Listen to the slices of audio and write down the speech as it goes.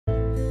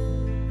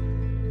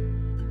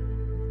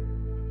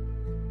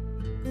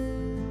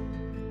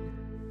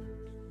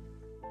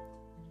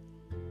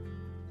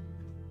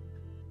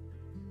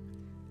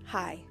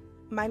Hi,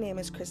 my name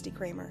is Christy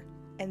Kramer,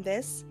 and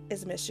this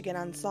is Michigan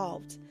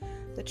Unsolved,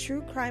 the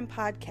true crime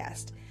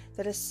podcast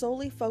that is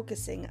solely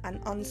focusing on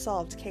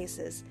unsolved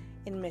cases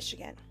in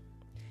Michigan.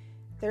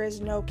 There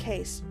is no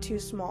case too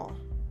small.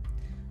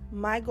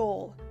 My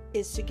goal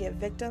is to give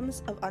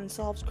victims of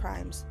unsolved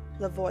crimes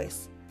the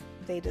voice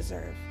they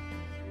deserve.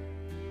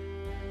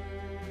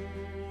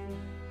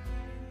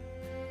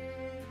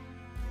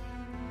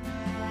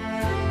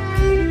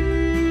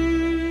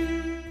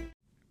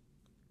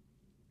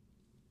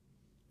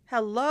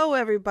 Hello,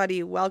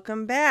 everybody.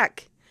 Welcome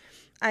back.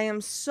 I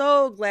am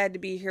so glad to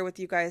be here with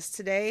you guys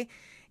today.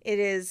 It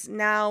is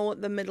now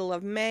the middle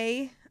of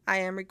May. I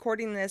am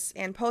recording this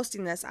and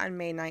posting this on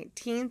May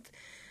 19th.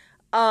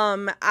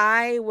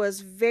 I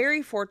was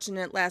very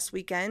fortunate last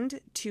weekend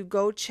to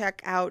go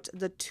check out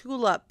the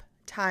Tulip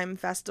Time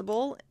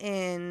Festival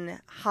in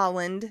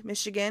Holland,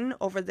 Michigan,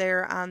 over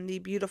there on the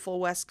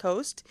beautiful West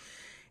Coast.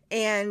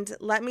 And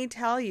let me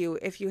tell you,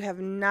 if you have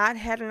not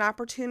had an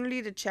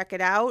opportunity to check it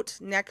out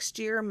next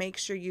year, make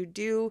sure you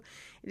do.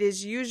 It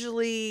is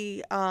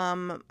usually,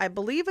 I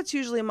believe it's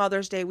usually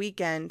Mother's Day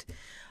weekend,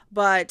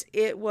 but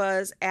it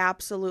was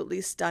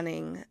absolutely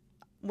stunning.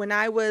 When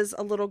I was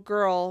a little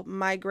girl,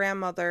 my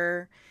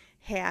grandmother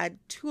had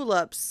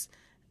tulips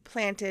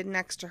planted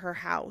next to her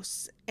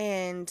house,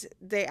 and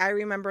I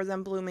remember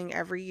them blooming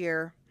every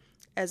year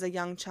as a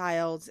young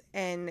child,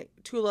 and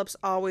tulips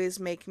always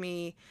make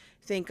me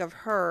think of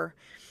her.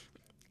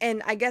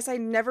 And I guess I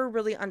never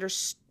really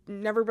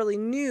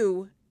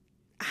knew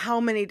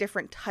how many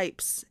different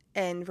types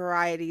and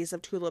varieties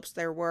of tulips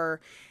there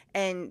were,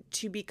 and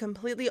to be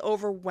completely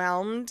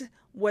overwhelmed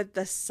with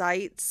the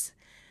sights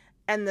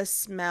and the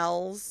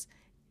smells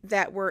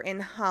that were in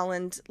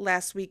Holland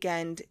last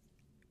weekend.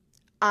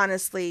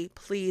 Honestly,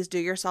 please do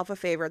yourself a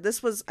favor.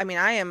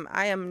 I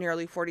am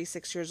nearly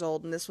 46 years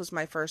old, and this was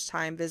my first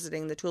time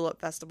visiting the Tulip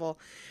Festival,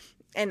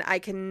 and I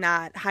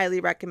cannot highly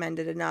recommend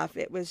it enough.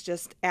 It was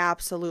just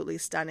absolutely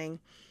stunning.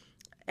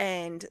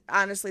 And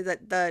honestly,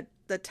 the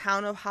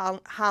town of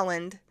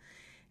Holland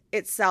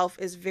itself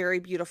is very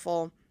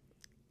beautiful.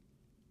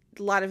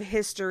 A lot of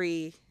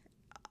history.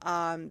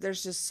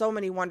 There's just so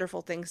many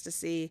wonderful things to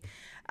see.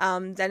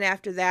 Then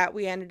after that,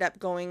 we ended up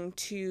going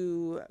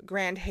to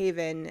Grand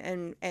Haven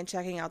and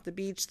checking out the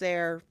beach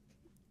there.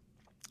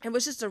 It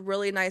was just a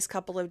really nice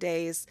couple of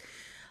days.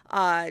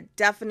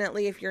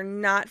 Definitely, if you're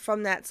not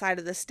from that side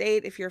of the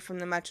state, if you're from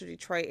the Metro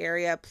Detroit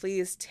area,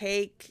 please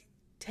take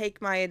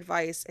my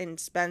advice and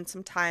spend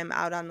some time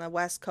out on the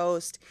West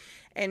Coast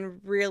and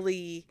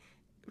really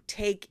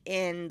take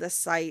in the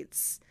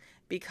sights,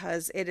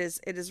 because it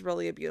is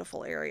really a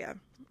beautiful area.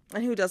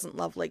 And who doesn't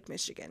love Lake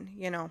Michigan,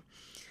 you know?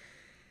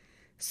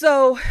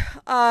 So,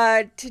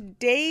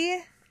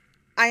 today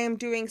I am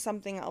doing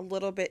something a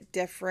little bit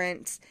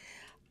different.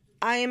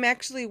 I am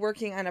actually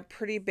working on a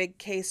pretty big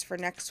case for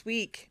next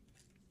week,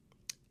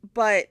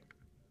 but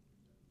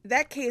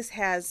that case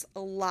has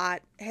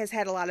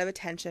had a lot of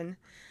attention.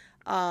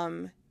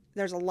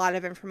 There's a lot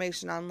of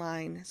information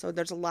online, so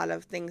there's a lot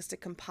of things to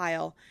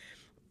compile.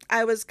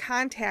 I was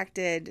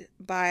contacted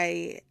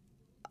by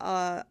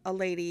a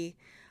lady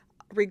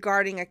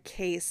regarding a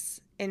case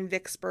in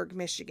Vicksburg,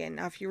 Michigan.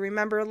 Now, if you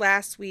remember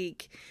last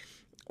week,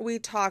 we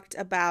talked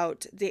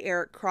about the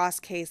Eric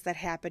Cross case that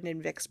happened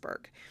in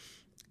Vicksburg.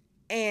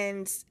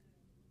 And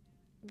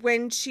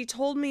when she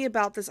told me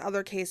about this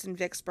other case in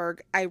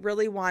Vicksburg, I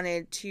really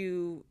wanted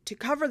to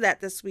cover that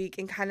this week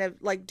and kind of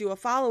like do a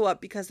follow-up,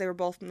 because they were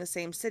both from the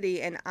same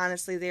city, and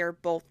honestly, they are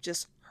both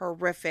just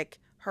horrific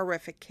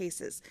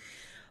cases.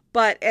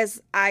 But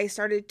as I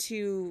started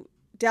to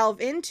delve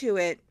into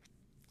it,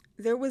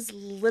 there was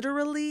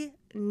literally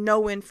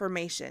no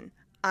information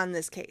on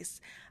this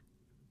case,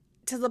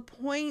 to the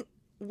point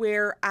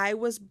where I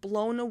was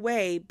blown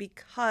away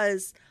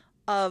because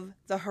of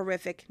the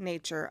horrific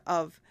nature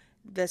of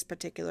this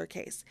particular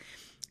case.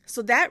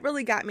 So that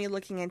really got me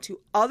looking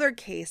into other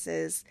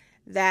cases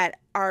that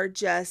are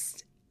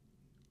just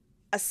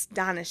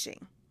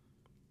astonishing.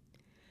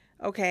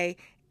 Okay,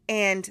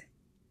 and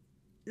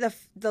the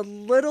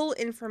little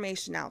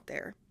information out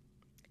there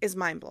is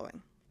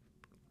mind-blowing.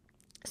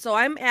 So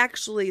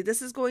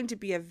this is going to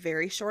be a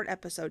very short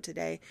episode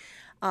today.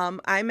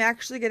 I'm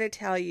actually going to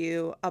tell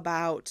you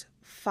about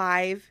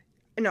 4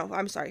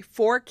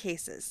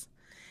 cases,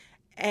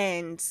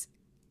 and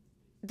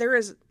there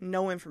is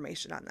no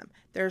information on them.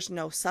 There's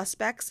no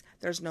suspects,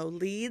 there's no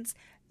leads,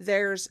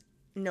 there's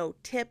no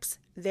tips,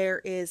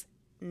 there is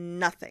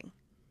nothing.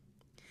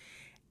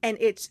 And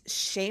it's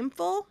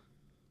shameful.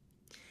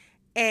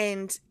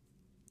 And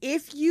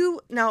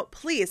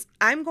please,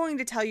 I'm going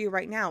to tell you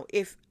right now,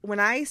 when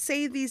I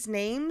say these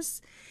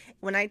names,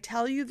 when I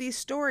tell you these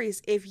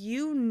stories, if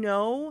you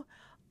know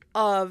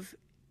of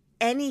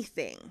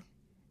anything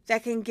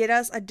that can get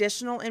us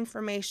additional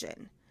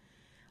information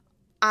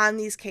on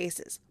these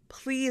cases,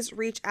 please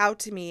reach out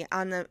to me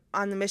on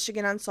the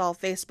Michigan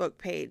Unsolved Facebook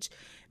page,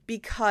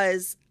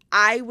 because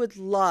I would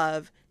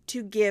love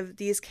to give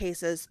these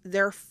cases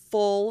their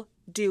full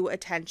due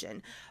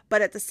attention.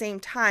 But at the same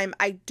time,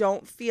 I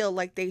don't feel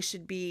like they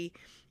should be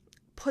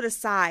put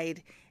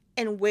aside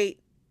and wait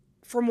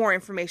for more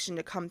information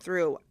to come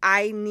through.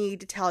 I need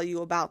to tell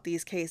you about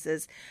these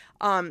cases.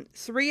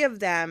 3 of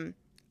them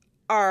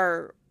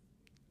are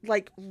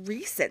like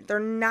recent. They're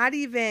not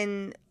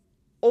even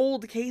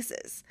old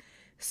cases.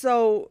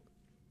 So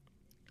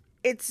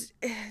it's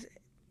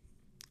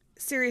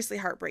seriously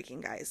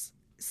heartbreaking, guys.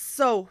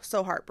 So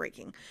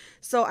heartbreaking.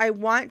 So I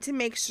want to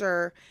make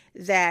sure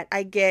that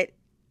I get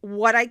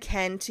what I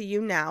can to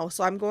you now.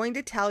 So I'm going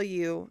to tell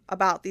you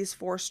about these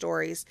 4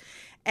 stories.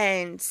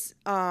 And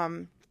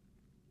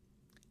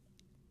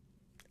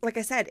like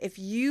I said, if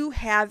you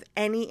have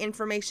any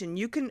information,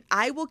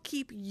 I will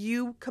keep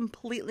you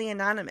completely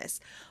anonymous.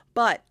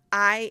 But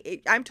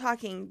I'm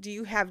talking, do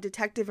you have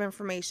detective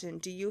information?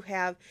 Do you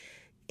have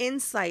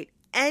insight?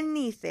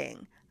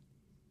 Anything?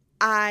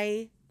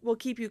 I will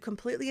keep you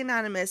completely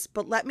anonymous,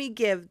 but let me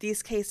give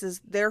these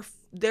cases their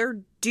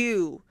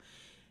due.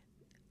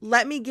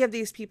 Let me give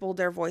these people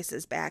their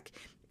voices back,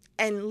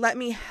 and let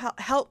me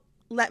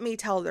let me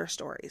tell their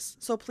stories.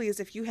 So please,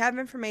 if you have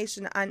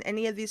information on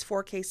any of these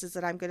 4 cases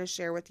that I'm going to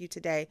share with you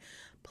today,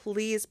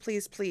 please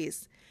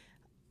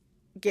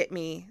get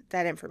me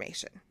that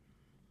information.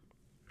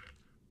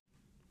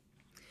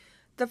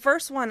 The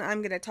first one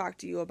I'm going to talk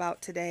to you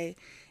about today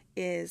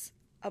is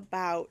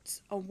about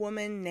a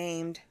woman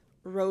named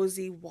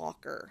Rosie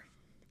Walker.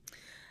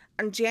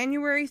 On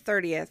January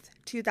 30th,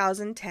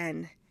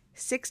 2010,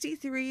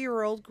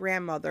 63-year-old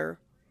grandmother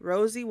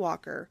Rosie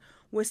Walker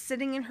was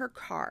sitting in her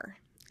car,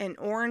 an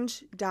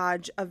orange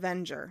Dodge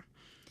Avenger,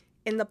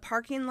 in the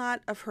parking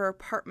lot of her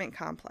apartment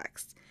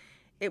complex.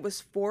 It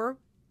was 4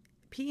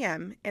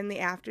 p.m. in the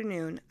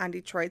afternoon on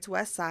Detroit's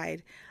west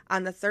side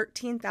on the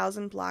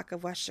 13,000 block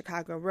of West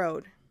Chicago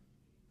Road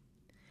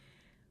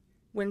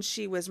when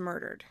she was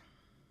murdered.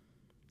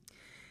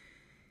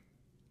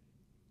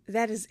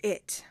 That is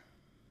it.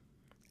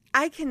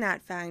 I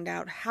cannot find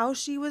out how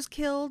she was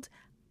killed.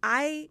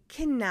 I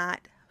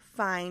cannot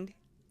find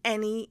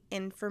any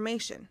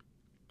information.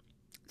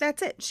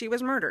 That's it. She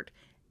was murdered.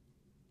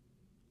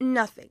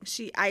 Nothing.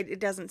 It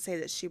doesn't say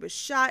that she was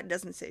shot. It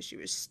doesn't say she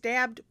was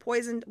stabbed,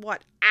 poisoned,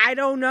 what? I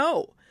don't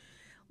know.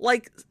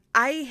 Like,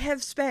 I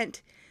have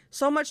spent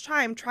so much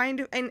time trying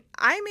to, and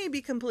I may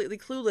be completely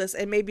clueless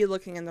and may be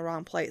looking in the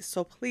wrong place.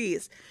 So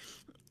please,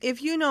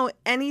 if you know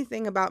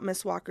anything about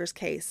Miss Walker's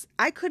case,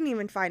 I couldn't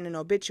even find an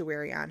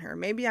obituary on her.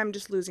 Maybe I'm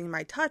just losing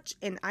my touch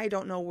and I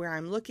don't know where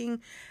I'm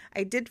looking.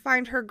 I did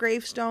find her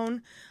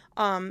gravestone,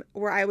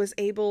 where I was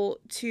able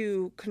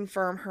to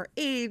confirm her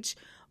age,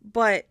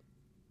 but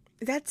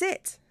that's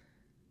it.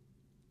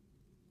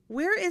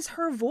 Where is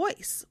her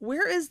voice?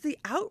 Where is the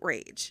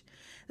outrage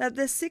that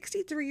this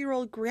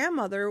 63-year-old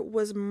grandmother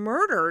was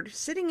murdered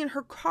sitting in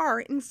her car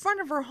in front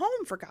of her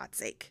home, for God's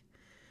sake?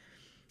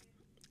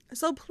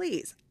 So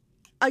please,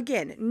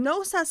 again,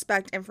 no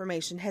suspect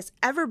information has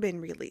ever been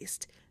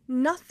released.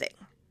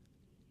 Nothing.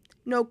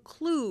 No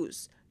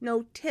clues,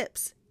 no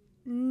tips,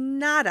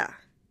 nada.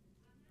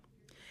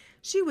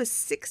 She was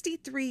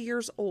 63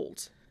 years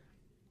old.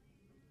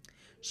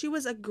 She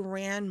was a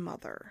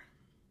grandmother,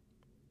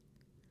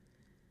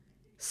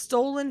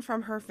 stolen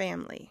from her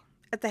family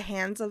at the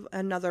hands of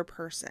another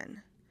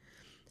person.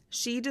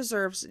 She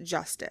deserves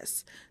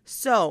justice.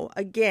 So,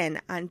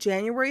 again, on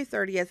January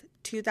 30th,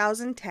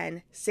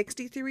 2010,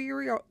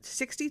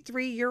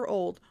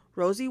 63-year-old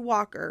Rosie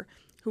Walker,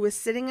 who was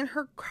sitting in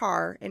her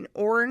car, an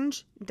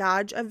orange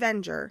Dodge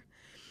Avenger,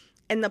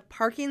 in the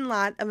parking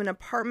lot of an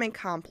apartment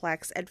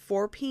complex at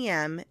 4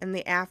 p.m. in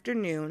the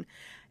afternoon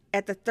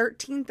at the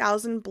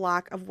 13,000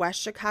 block of West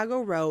Chicago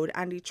Road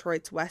on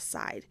Detroit's west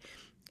side.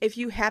 If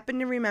you happen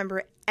to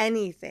remember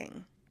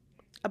anything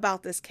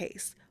about this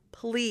case,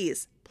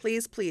 please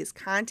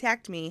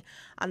contact me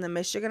on the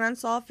Michigan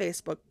Unsolved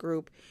Facebook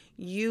group.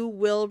 You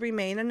will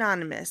remain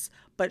anonymous,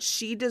 but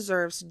she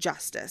deserves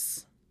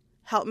justice.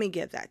 Help me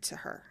give that to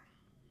her.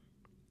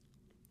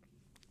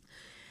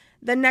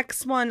 The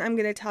next one I'm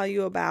going to tell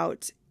you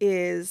about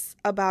is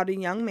about a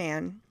young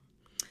man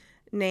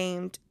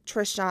named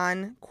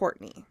Trishawn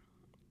Courtney.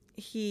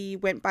 He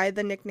went by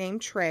the nickname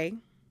Trey.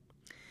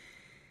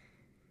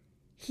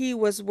 He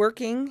was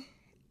working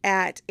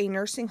at a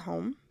nursing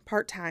home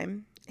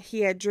part-time. He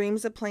had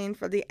dreams of playing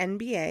for the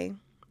NBA.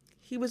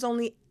 He was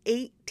only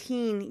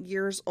 18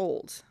 years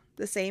old,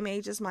 the same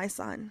age as my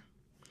son.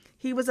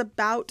 He was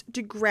about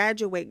to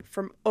graduate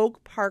from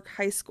Oak Park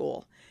High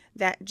School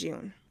that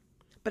June.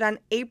 But on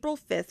April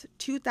 5th,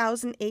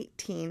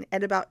 2018,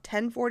 at about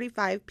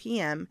 10:45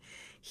 p.m.,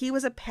 he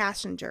was a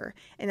passenger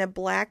in a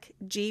black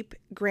Jeep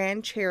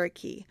Grand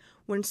Cherokee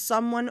when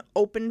someone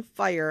opened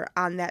fire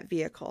on that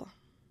vehicle.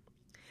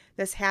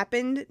 This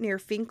happened near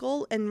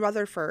Finkel and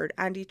Rutherford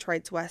on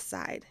Detroit's west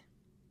side.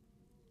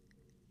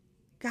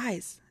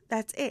 Guys,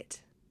 that's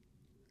it.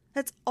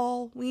 That's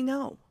all we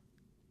know.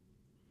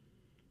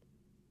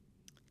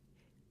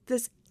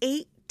 This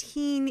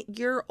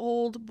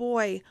 18-year-old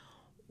boy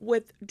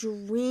with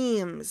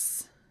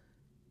dreams.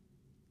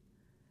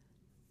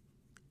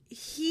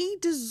 He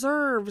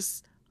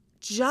deserves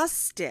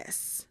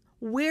justice.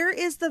 Where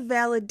is the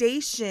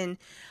validation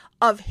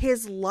of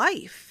his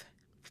life?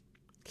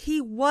 He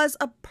was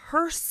a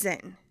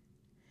person.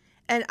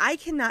 And I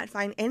cannot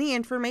find any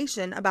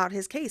information about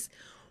his case.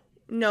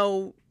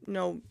 No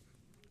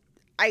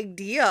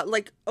idea.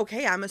 Like,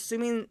 okay, I'm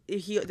assuming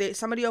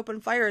somebody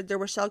opened fire. There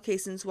were shell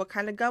casings. What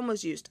kind of gun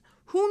was used?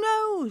 Who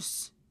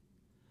knows?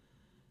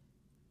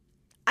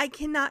 I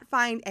cannot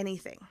find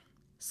anything.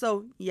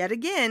 So, yet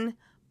again,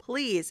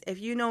 please, if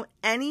you know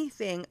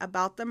anything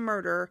about the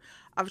murder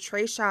of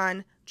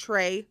Trayshawn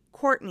Trey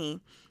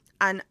Courtney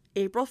on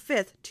April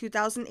 5th,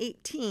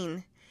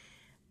 2018,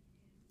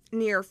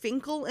 near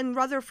Finkel and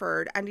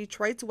Rutherford on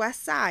Detroit's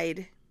west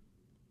side,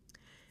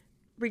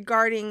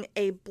 regarding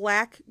a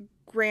black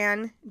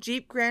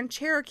Jeep Grand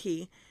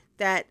Cherokee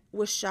that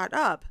was shot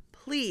up,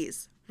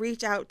 please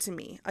reach out to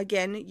me.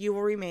 Again, you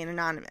will remain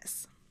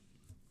anonymous.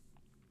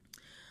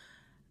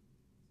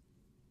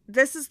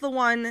 This is the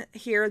one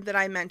here that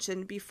I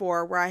mentioned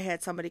before where I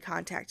had somebody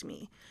contact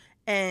me.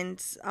 And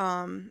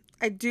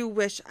I do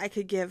wish I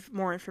could give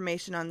more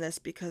information on this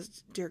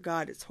because, dear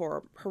God, it's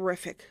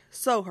horrific.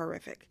 So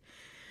horrific.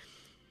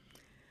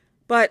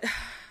 But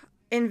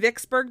in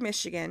Vicksburg,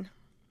 Michigan,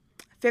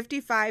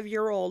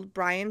 55-year-old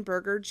Brian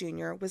Berger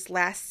Jr. was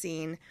last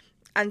seen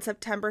on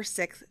September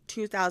 6,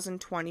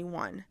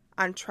 2021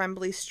 on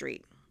Tremblay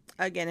Street,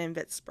 again in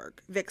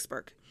Vicksburg.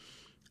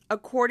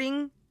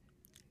 According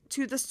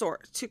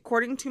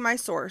to my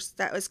source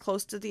that was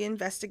close to the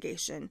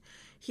investigation,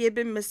 he had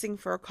been missing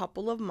for a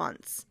couple of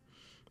months,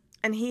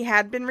 and he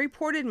had been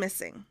reported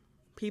missing.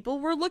 People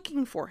were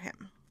looking for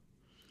him.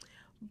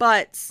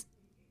 But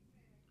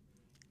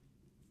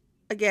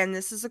again,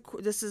 this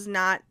is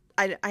not,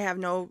 I have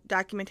no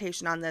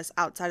documentation on this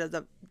outside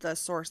of the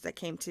source that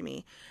came to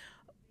me.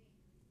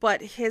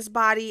 But his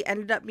body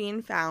ended up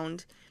being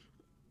found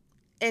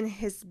in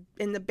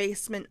the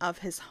basement of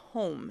his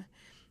home,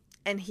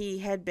 and he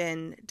had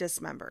been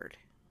dismembered.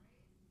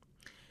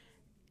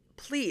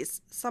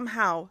 Please,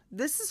 somehow,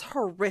 this is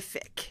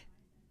horrific.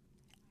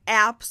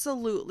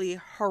 Absolutely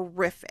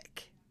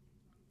horrific.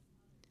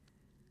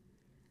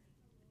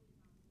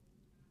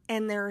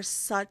 And there is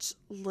such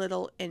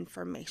little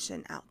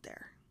information out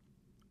there.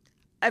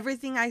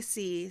 Everything I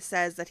see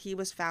says that he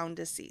was found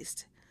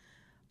deceased.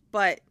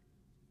 But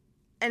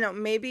I know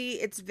maybe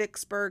it's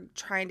Vicksburg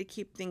trying to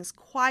keep things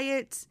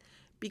quiet,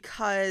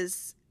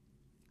 because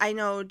I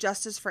know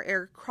Justice for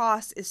Eric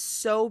Cross is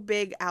so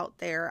big out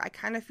there. I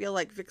kind of feel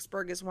like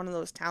Vicksburg is one of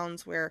those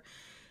towns where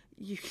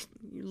you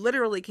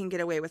literally can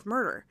get away with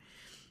murder.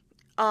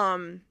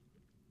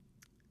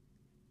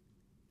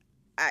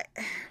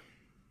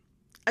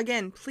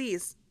 Again,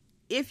 please,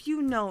 if you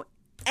know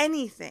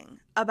anything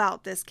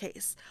about this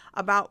case,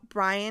 about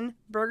Brian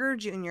Berger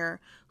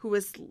Jr., who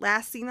was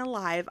last seen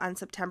alive on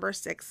September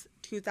 6,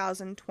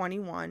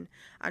 2021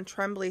 on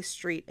Tremblay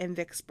Street in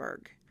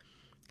Vicksburg.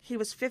 He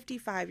was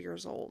 55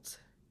 years old.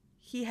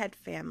 He had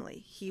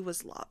family. He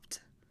was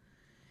loved.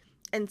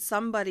 And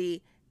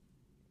somebody,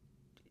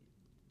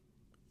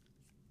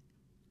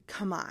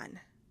 come on,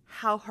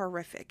 how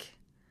horrific.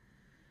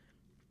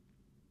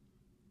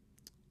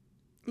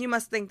 You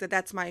must think that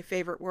that's my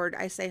favorite word.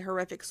 I say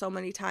horrific so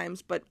many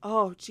times, but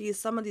oh geez,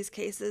 some of these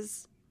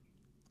cases,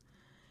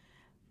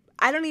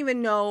 I don't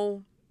even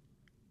know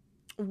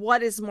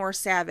what is more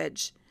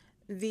savage,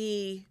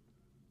 the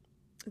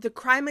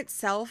crime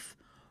itself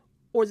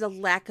or the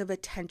lack of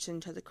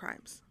attention to the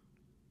crimes.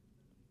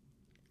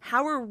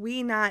 How are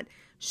we not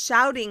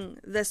shouting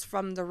this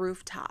from the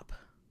rooftop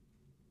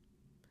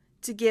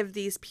to give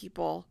these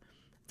people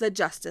the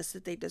justice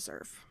that they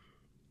deserve?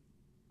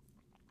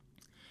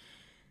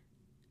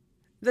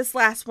 This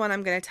last one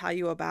I'm going to tell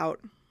you about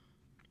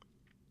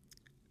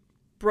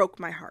broke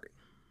my heart.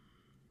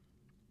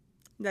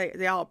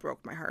 They all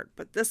broke my heart,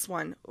 but this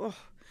one, oh.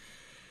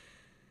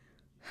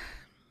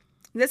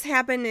 This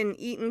happened in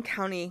Eaton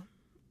County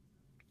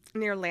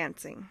near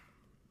Lansing.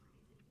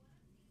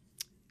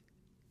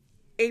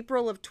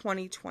 April of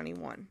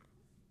 2021.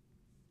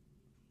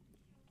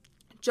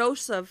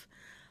 Joseph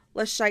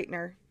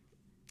LeScheitner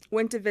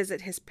went to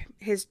visit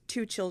his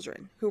two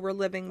children who were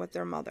living with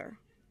their mother.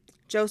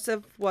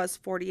 Joseph was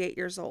 48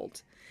 years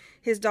old.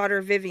 His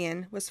daughter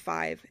Vivian was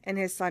 5, and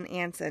his son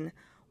Anson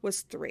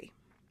was 3.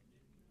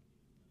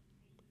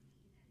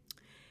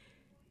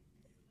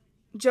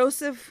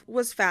 Joseph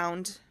was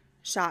found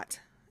shot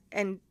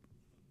and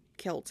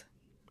killed.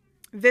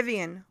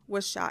 Vivian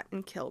was shot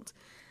and killed.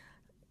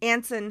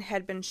 Anson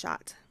had been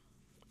shot,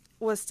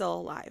 was still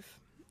alive.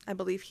 I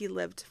believe he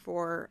lived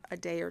for a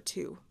day or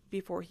two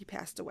before he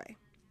passed away.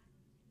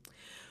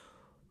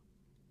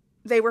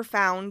 They were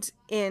found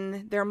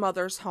in their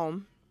mother's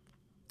home.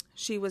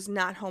 She was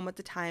not home at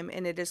the time,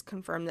 and it is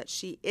confirmed that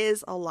she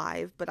is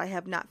alive, but I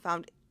have not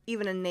found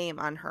even a name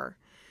on her.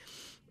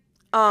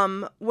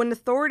 When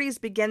authorities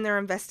began their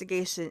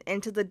investigation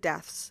into the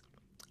deaths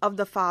of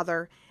the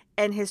father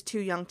and his 2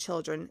 young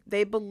children,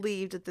 they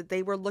believed that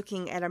they were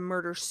looking at a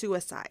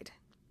murder-suicide.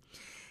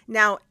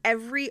 Now,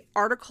 every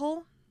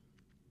article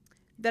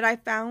that I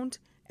found,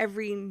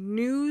 every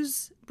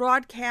news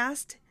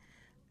broadcast,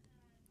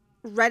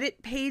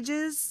 Reddit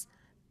pages,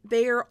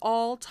 they are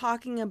all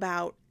talking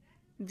about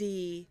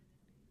the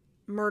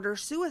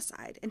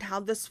murder-suicide and how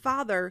this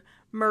father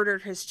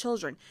murdered his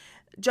children.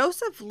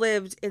 Joseph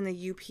lived in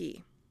the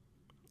UP,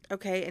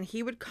 okay, and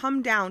he would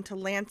come down to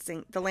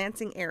the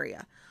Lansing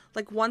area,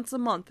 like once a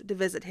month to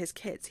visit his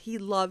kids. He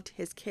loved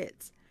his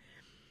kids.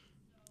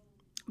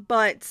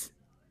 But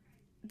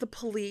the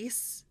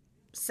police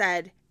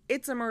said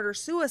it's a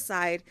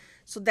murder-suicide,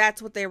 so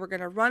that's what they were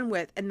going to run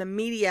with, and the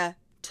media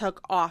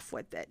took off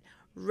with it.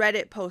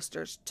 Reddit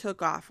posters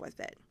took off with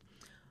it.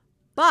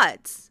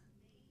 But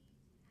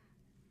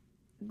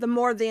the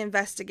more the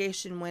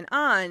investigation went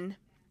on,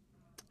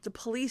 the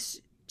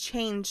police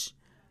changed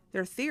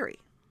their theory.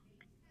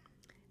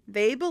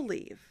 They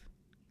believe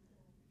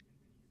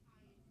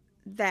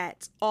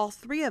that all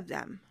three of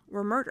them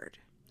were murdered,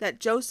 that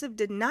Joseph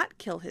did not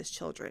kill his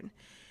children,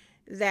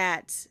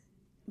 that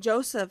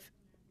Joseph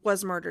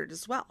was murdered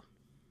as well.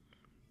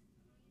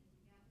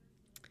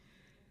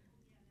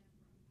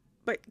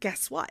 But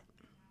guess what?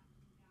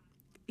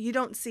 You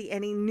don't see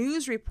any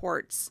news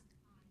reports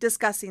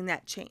discussing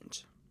that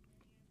change.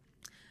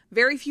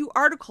 Very few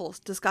articles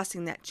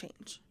discussing that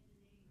change.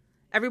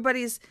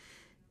 Everybody's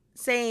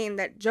saying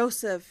that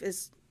Joseph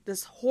is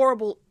this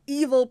horrible,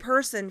 evil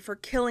person for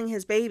killing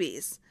his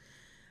babies.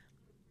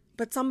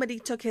 But somebody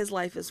took his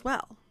life as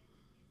well.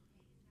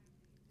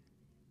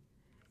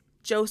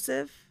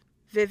 Joseph,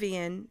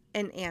 Vivian,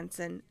 and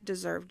Anson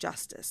deserve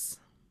justice.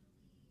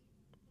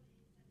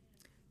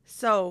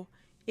 So,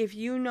 if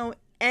you know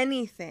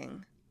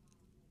anything,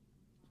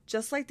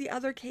 just like the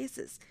other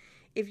cases,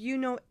 if you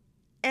know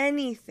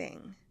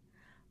anything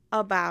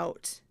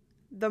about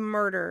the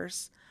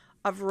murders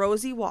of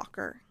Rosie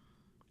Walker,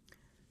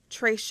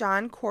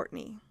 Trayshawn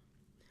Courtney,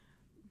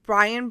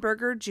 Brian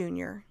Berger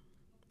Jr.,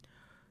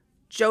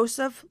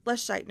 Joseph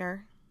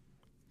LeScheitner,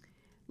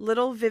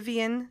 little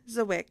Vivian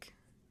Zawick,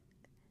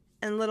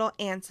 and little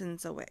Anson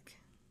Zawick,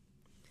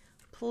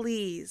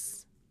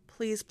 please,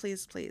 please,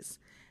 please, please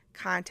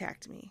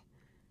contact me.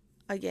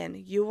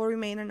 Again, you will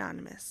remain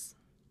anonymous.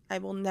 I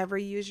will never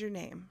use your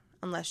name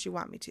unless you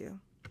want me to.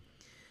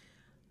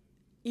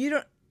 You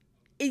don't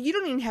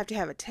even have to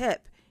have a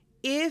tip.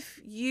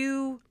 If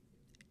you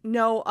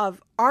know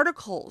of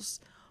articles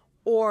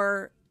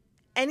or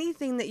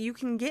anything that you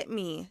can get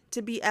me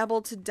to be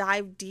able to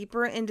dive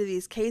deeper into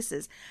these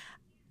cases.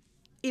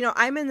 You know,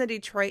 I'm in the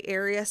Detroit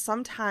area.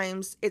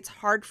 Sometimes it's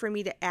hard for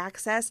me to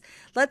access.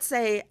 Let's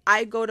say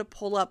I go to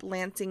pull up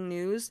Lansing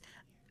News.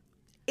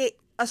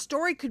 A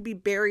story could be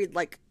buried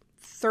like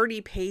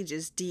 30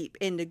 pages deep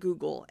into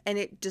Google, and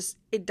it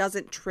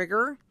doesn't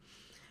trigger.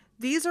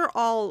 These are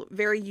all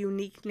very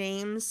unique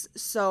names,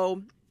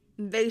 so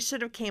they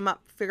should have came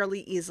up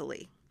fairly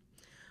easily.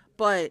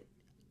 But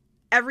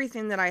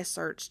everything that I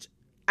searched,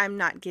 I'm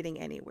not getting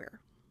anywhere.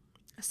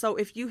 So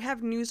if you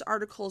have news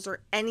articles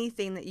or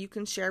anything that you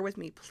can share with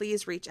me,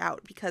 please reach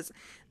out, because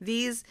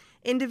these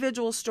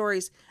individual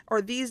stories,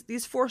 or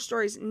these 4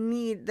 stories,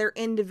 need their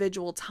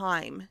individual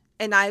time.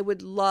 And I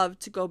would love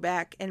to go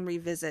back and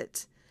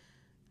revisit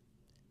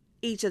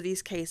each of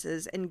these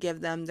cases and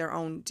give them their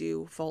own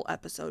due full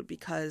episode,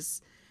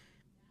 because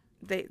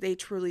they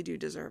truly do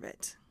deserve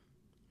it.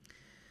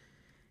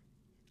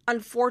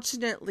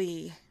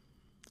 Unfortunately,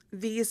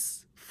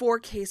 these 4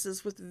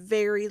 cases with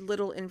very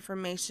little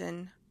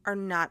information are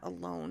not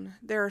alone.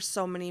 There are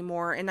so many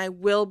more, and I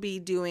will be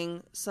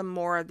doing some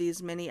more of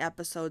these mini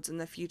episodes in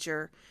the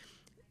future,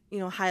 you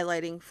know,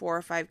 highlighting 4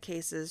 or 5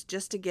 cases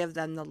just to give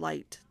them the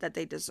light that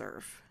they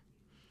deserve.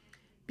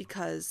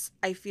 Because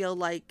I feel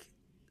like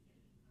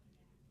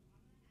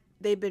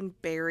they've been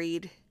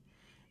buried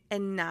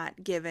and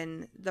not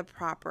given the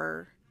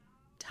proper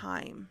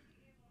time.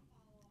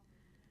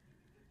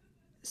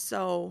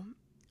 So,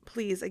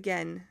 please,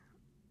 again,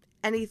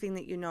 anything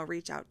that you know,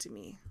 reach out to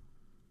me.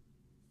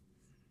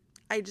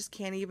 I just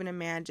can't even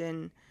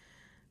imagine.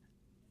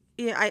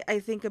 You know, I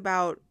think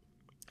about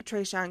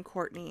Trayshawn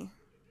Courtney,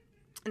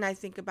 and I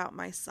think about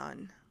my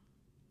son.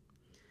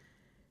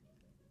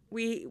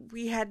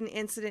 We had an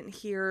incident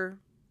here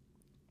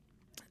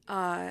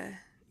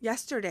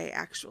yesterday,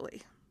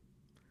 actually.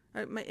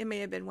 It may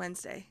have been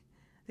Wednesday.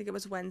 I think it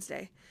was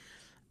Wednesday.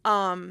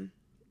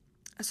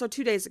 So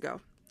 2 days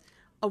ago,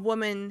 a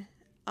woman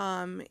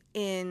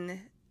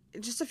in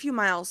just a few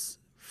miles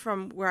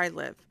from where I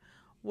live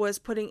was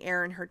putting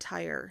air in her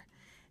tire,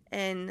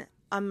 and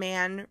a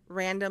man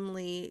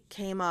randomly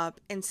came up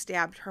and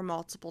stabbed her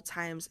multiple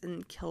times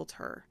and killed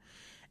her.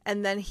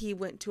 And then he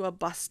went to a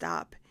bus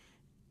stop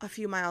a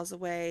few miles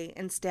away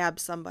and stabbed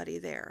somebody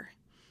there.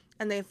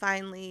 And they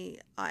finally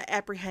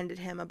apprehended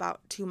him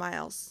about 2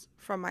 miles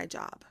from my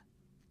job.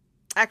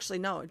 Actually,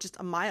 no, just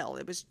a mile.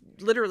 It was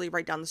literally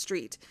right down the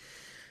street.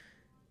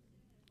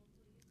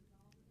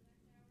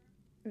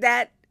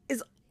 That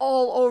is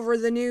all over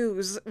the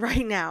news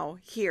right now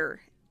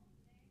here.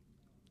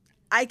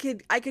 I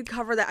could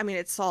cover that. I mean,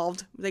 it's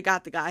solved. They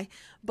got the guy.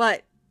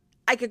 But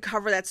I could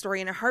cover that story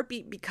in a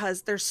heartbeat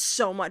because there's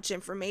so much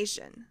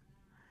information.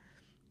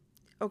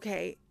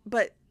 Okay,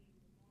 but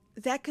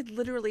that could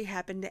literally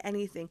happen to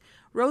anything.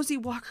 Rosie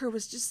Walker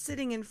was just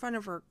sitting in front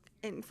of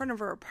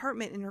her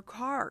apartment in her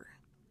car.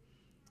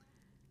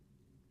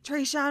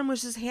 Trayshawn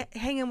was just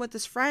hanging with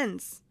his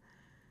friends.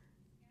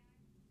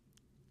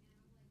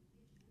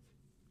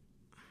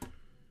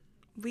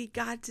 We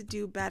got to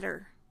do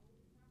better.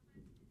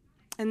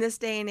 In this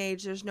day and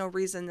age, there's no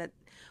reason that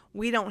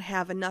we don't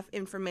have enough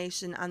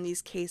information on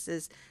these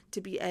cases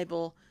to be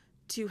able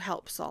to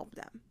help solve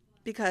them,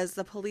 because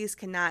the police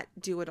cannot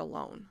do it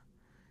alone.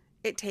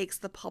 It takes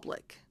the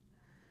public.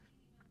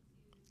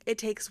 It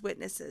takes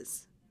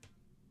witnesses.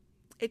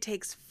 It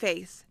takes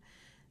faith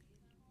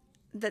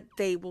that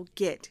they will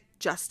get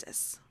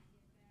justice.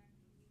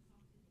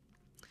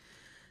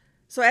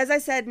 So as I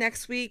said,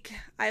 next week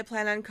I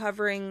plan on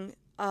covering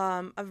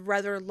a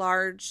rather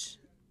large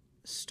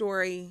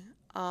story.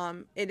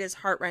 It is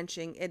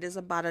heart-wrenching. It is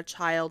about a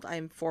child. I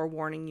am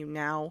forewarning you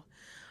now.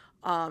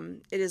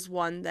 It is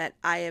one that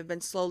I have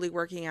been slowly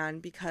working on,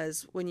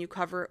 because when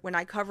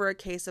I cover a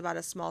case about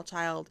a small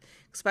child,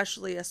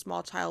 especially a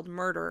small child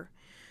murder,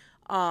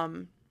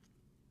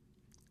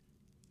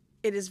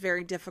 it is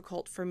very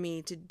difficult for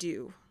me to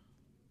do.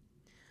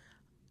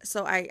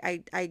 So I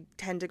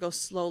tend to go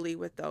slowly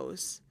with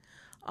those.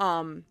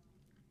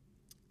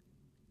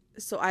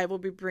 So I will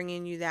be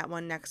bringing you that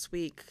one next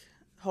week.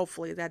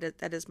 Hopefully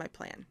that is my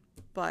plan.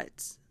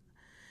 But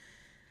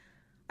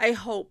I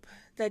hope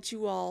that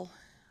you all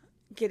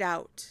get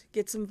out,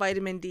 get some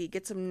vitamin D,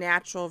 get some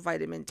natural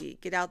vitamin D.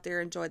 Get out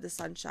there, enjoy the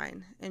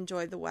sunshine,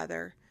 enjoy the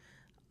weather.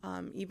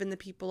 Even the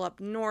people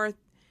up north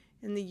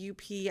in the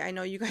UP, I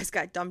know you guys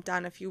got dumped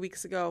on a few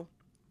weeks ago.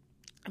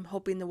 I'm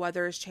hoping the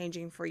weather is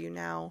changing for you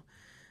now.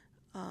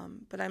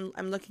 But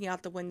I'm looking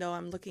out the window.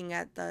 I'm looking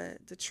at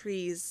the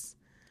trees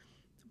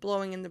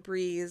blowing in the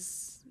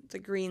breeze, the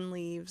green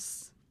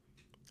leaves.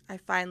 I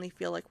finally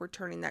feel like we're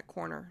turning that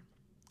corner.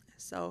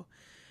 So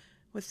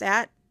with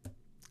that,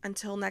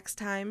 until next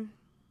time,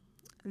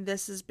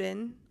 this has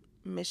been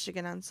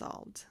Michigan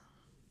Unsolved.